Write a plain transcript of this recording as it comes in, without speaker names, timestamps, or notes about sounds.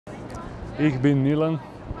ich bin Milan.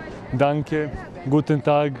 Danke, guten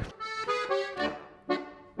Tag.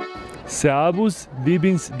 Servus, wie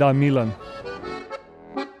bin's da Milan?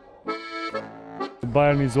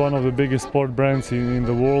 Bayern is one of the biggest sport brands in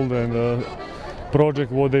the world, and the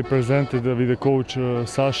project what they presented with the coach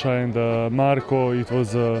Sasha and Marco, it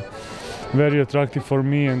was very attractive for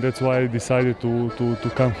me, and that's why I decided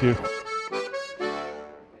to come here.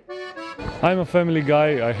 I'm a family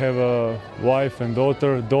guy. I have a wife and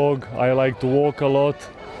daughter, dog. I like to walk a lot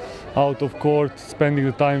out of court, spending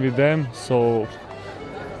the time with them, so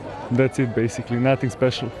that's it basically, nothing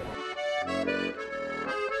special.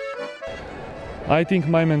 I think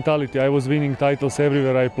my mentality, I was winning titles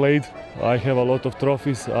everywhere I played. I have a lot of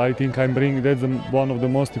trophies. I think I'm bringing, that's one of the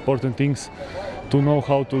most important things, to know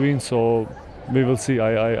how to win, so we will see.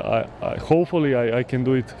 Hopefully I can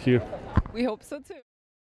do it here. We hope so too.